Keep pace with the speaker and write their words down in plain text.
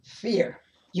fear.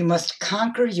 You must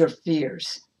conquer your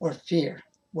fears, or fear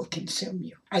will consume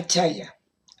you. I tell you,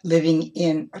 living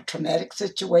in a traumatic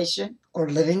situation or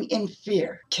living in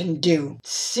fear can do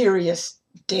serious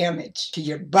damage to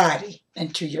your body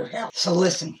and to your health. So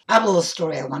listen, I have a little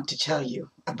story I want to tell you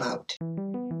about.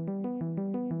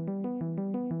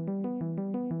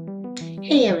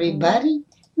 Hey everybody,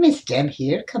 Miss Deb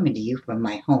here, coming to you from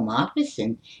my home office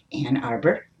in Ann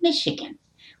Arbor, Michigan.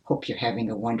 Hope you're having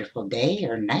a wonderful day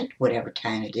or night, whatever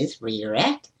time it is where you're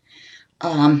at.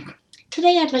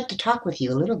 Today I'd like to talk with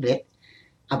you a little bit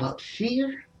about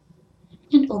fear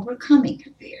and overcoming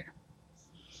fear.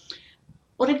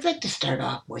 What I'd like to start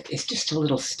off with is just a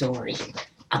little story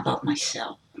about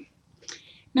myself.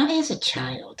 Now, as a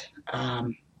child,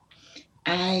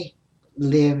 I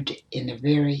lived in a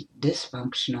very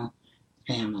dysfunctional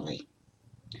family.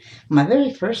 My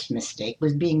very first mistake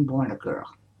was being born a girl.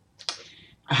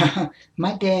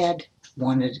 My dad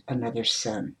wanted another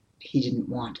son. He didn't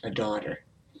want a daughter.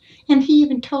 And he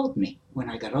even told me when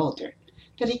I got older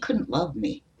that he couldn't love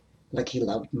me like he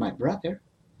loved my brother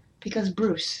because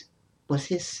Bruce was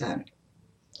his son.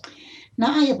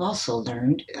 Now, I have also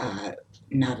learned,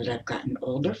 now that I've gotten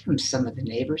older, from some of the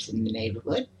neighbors in the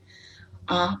neighborhood,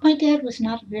 my dad was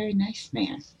not a very nice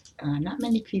man. Not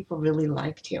many people really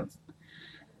liked him.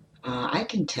 I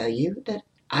can tell you that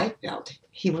I felt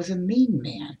he was a mean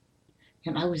man,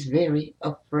 and I was very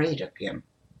afraid of him.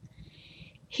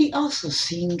 He also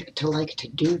seemed to like to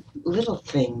do little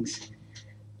things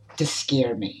to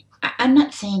scare me. I'm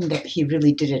not saying that he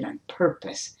really did it on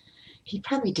purpose. He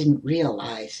probably didn't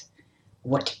realize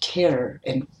what terror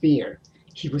and fear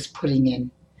he was putting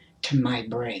into my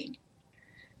brain.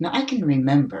 Now, I can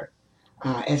remember,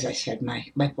 as I said,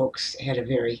 my folks had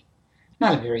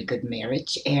not a very good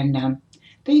marriage, and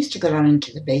they used to go down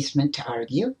into the basement to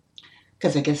argue,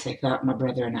 because I guess they thought my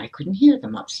brother and I couldn't hear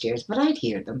them upstairs, but I'd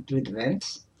hear them through the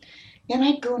vents. And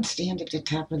I'd go and stand at the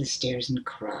top of the stairs and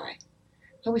cry.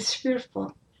 I was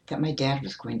fearful that my dad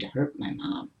was going to hurt my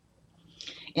mom.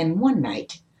 And one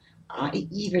night, I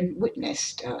even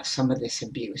witnessed some of this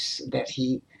abuse that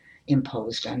he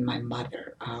imposed on my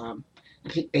mother. I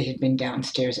think they had been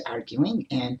downstairs arguing,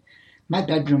 and my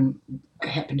bedroom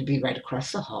happened to be right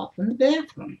across the hall from the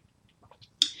bathroom.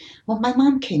 Well, my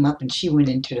mom came up and she went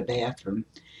into the bathroom,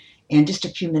 and just a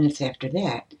few minutes after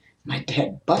that, my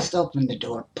dad bust open the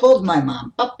door, pulled my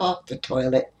mom up off the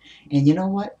toilet, and you know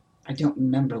what? I don't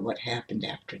remember what happened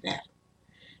after that.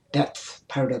 That's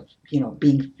part of,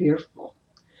 being fearful.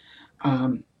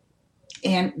 And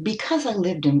because I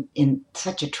lived in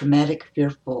such a traumatic,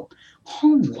 fearful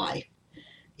home life,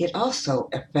 it also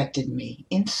affected me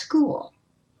in school.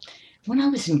 When I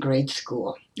was in grade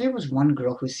school, there was one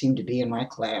girl who seemed to be in my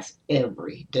class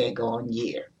every daggone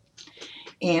year.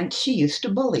 And she used to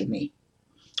bully me.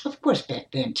 Of course,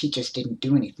 back then, teachers didn't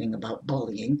do anything about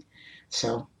bullying.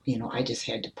 So, I just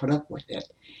had to put up with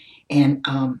it. And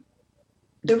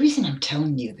the reason I'm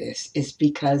telling you this is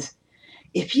because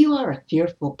if you are a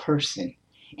fearful person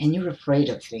and you're afraid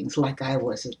of things like I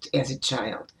was as a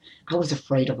child, I was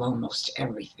afraid of almost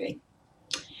everything.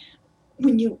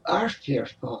 When you are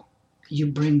fearful, you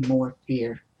bring more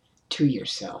fear to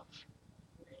yourself.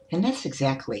 And that's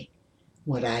exactly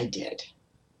what I did.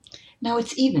 Now,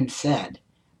 it's even said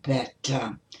that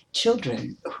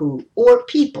children or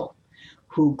people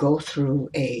who go through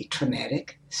a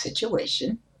traumatic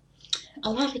situation a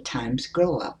lot of times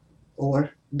grow up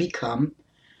or become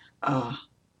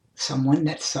someone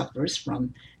that suffers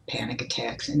from panic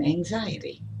attacks and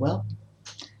anxiety. Well,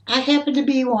 I happen to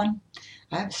be one.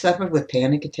 I've suffered with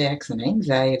panic attacks and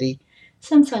anxiety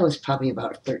since I was probably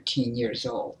about 13 years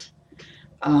old.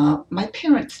 My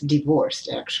parents divorced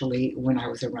actually when I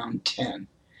was around 10.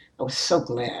 I was so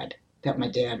glad that my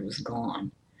dad was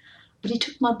gone. But he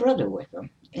took my brother with him.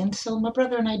 And so my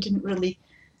brother and I didn't really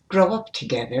grow up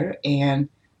together, and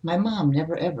my mom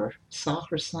never ever saw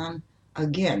her son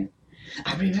again.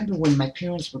 I remember when my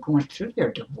parents were going through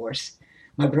their divorce,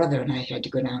 my brother and I had to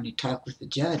go down and talk with the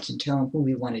judge and tell him who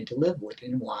we wanted to live with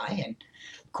and why. And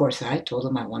of course, I told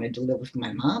him I wanted to live with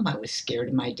my mom. I was scared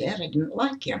of my dad. I didn't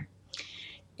like him.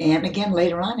 And again,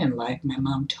 later on in life, my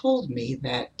mom told me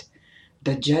that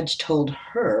the judge told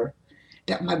her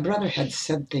that my brother had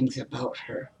said things about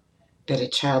her that a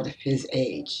child of his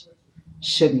age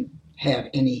shouldn't have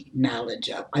any knowledge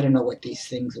of. I don't know what these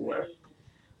things were.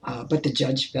 But the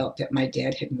judge felt that my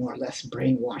dad had more or less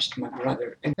brainwashed my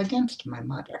brother against my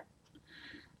mother.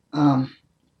 Um,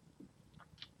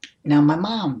 Now, my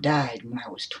mom died when I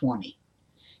was 20,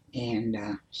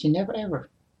 and she never ever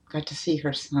got to see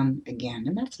her son again,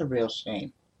 and that's a real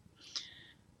shame.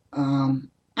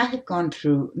 I have gone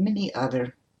through many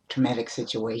other traumatic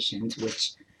situations,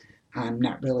 which I'm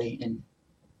not really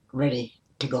ready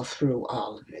to go through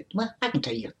all of it. Well, I can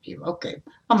tell you a few. Okay,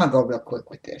 I'm going to go real quick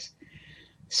with this.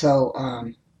 So,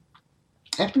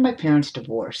 after my parents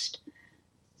divorced,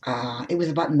 it was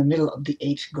about in the middle of the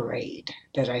 8th grade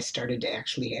that I started to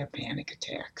actually have panic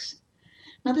attacks.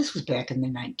 Now, this was back in the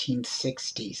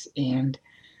 1960s, and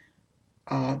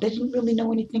they didn't really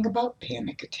know anything about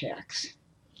panic attacks.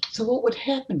 So what would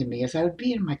happen to me is I would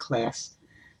be in my class,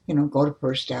 go to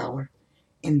first hour,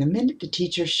 and the minute the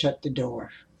teacher shut the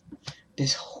door,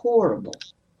 this horrible,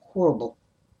 horrible,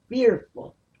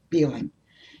 fearful feeling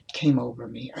came over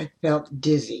me. I felt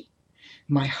dizzy.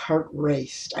 My heart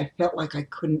raced. I felt like I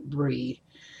couldn't breathe.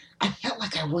 I felt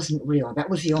like I wasn't real. That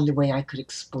was the only way I could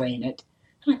explain it.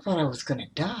 And I thought I was going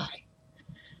to die.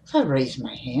 So I raised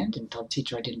my hand and told the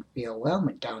teacher I didn't feel well,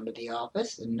 went down to the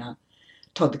office and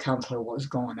told the counselor what was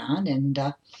going on. And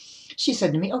she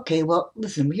said to me, okay, well,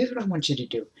 listen, here's what I want you to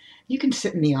do. You can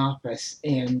sit in the office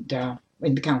and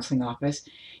in the counseling office,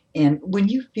 and when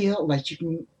you feel like you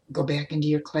can go back into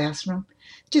your classroom,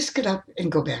 just get up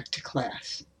and go back to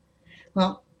class.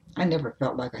 Well, I never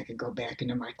felt like I could go back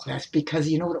into my class because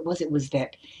you know what it was? It was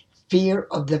that fear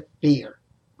of the fear,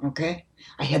 okay?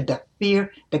 I had the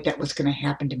fear that that was going to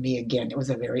happen to me again. It was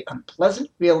a very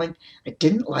unpleasant feeling. I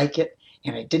didn't like it,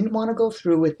 and I didn't want to go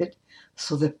through with it,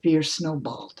 so the fear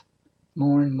snowballed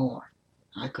more and more.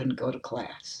 I couldn't go to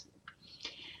class.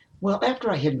 Well, after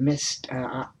I had missed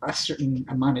a certain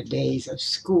amount of days of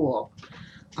school,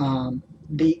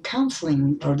 the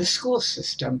counseling or the school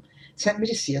system sent me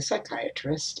to see a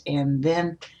psychiatrist, and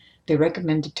then they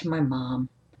recommended to my mom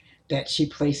that she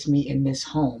place me in this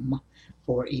home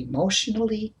for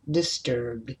emotionally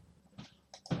disturbed.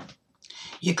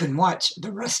 You can watch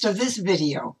the rest of this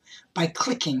video by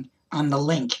clicking on the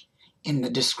link in the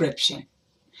description.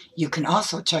 You can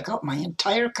also check out my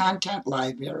entire content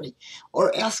library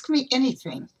or ask me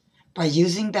anything by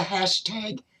using the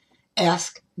hashtag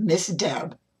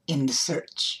AskMissDeb in the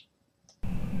search.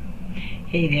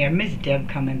 Hey there, Miss Deb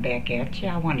coming back at you.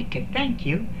 I wanted to thank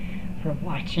you for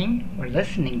watching or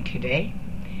listening today,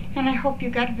 and I hope you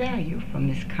got value from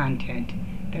this content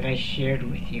that I shared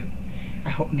with you.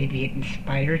 I hope maybe it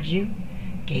inspired you,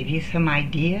 gave you some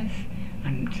ideas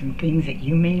on some things that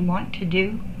you may want to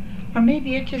do, or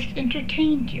maybe it just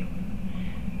entertained you.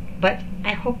 But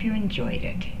I hope you enjoyed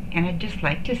it, and I'd just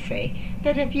like to say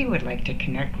that if you would like to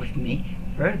connect with me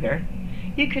further,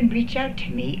 you can reach out to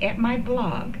me at my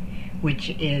blog, which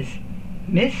is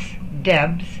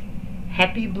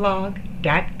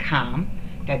MissDebsHappyBlog.com.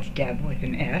 That's Deb with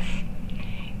an S.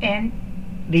 And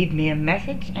leave me a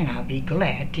message, and I'll be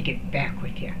glad to get back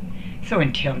with you. So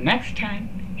until next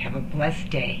time, have a blessed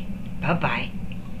day. Bye-bye.